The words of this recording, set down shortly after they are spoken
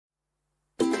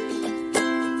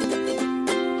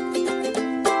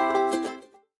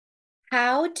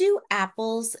How do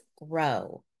apples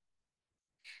grow?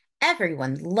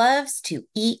 Everyone loves to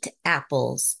eat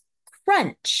apples.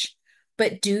 Crunch.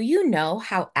 But do you know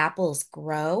how apples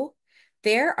grow?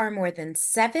 There are more than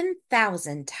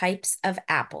 7,000 types of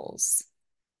apples.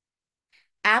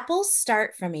 Apples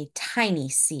start from a tiny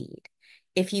seed.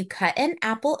 If you cut an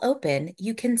apple open,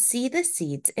 you can see the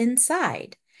seeds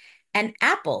inside. An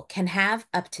apple can have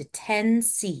up to 10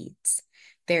 seeds.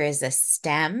 There is a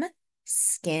stem,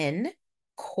 skin,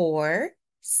 core,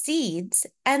 seeds,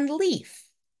 and leaf.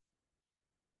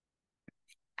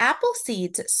 Apple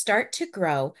seeds start to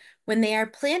grow when they are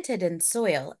planted in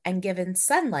soil and given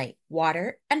sunlight,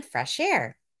 water, and fresh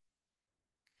air.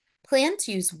 Plants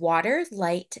use water,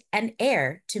 light, and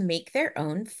air to make their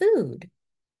own food.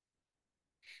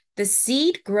 The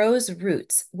seed grows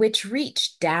roots which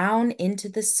reach down into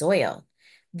the soil.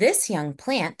 This young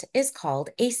plant is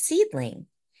called a seedling,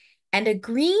 and a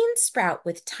green sprout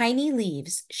with tiny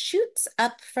leaves shoots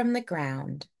up from the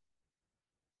ground.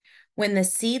 When the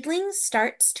seedling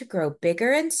starts to grow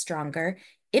bigger and stronger,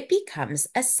 it becomes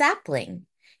a sapling.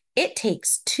 It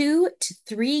takes 2 to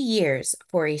 3 years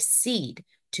for a seed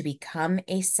to become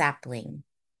a sapling.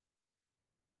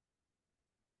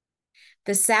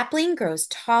 The sapling grows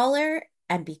taller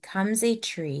and becomes a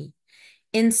tree.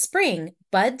 In spring,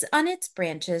 buds on its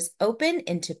branches open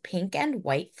into pink and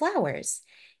white flowers.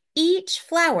 Each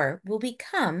flower will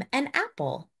become an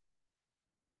apple.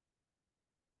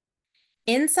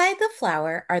 Inside the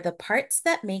flower are the parts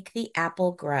that make the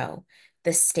apple grow: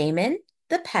 the stamen,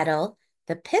 the petal,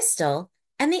 the pistil,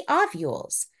 and the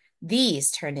ovules.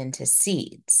 These turn into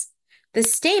seeds. The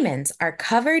stamens are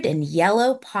covered in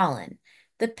yellow pollen.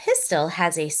 The pistil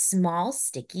has a small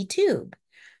sticky tube.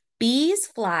 Bees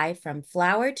fly from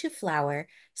flower to flower,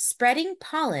 spreading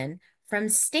pollen from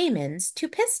stamens to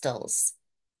pistils.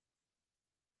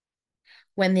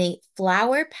 When the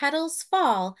flower petals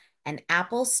fall, an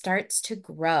apple starts to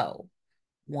grow.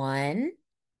 1,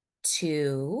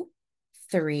 2,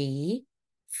 3,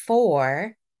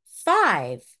 4,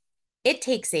 5. It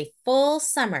takes a full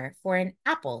summer for an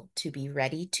apple to be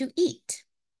ready to eat.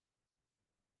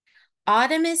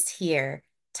 Autumn is here.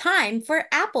 Time for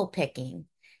apple picking.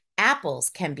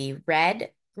 Apples can be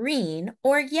red, green,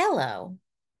 or yellow.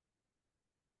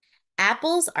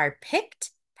 Apples are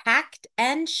picked, packed,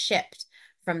 and shipped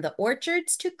from the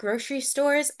orchards to grocery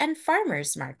stores and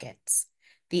farmers markets.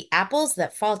 The apples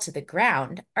that fall to the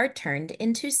ground are turned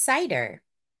into cider.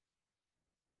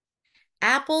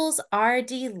 Apples are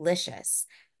delicious,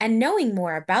 and knowing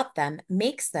more about them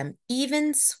makes them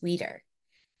even sweeter.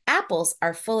 Apples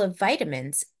are full of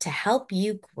vitamins to help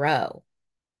you grow.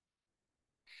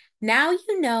 Now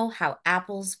you know how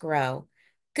apples grow.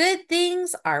 Good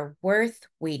things are worth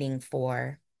waiting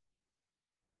for.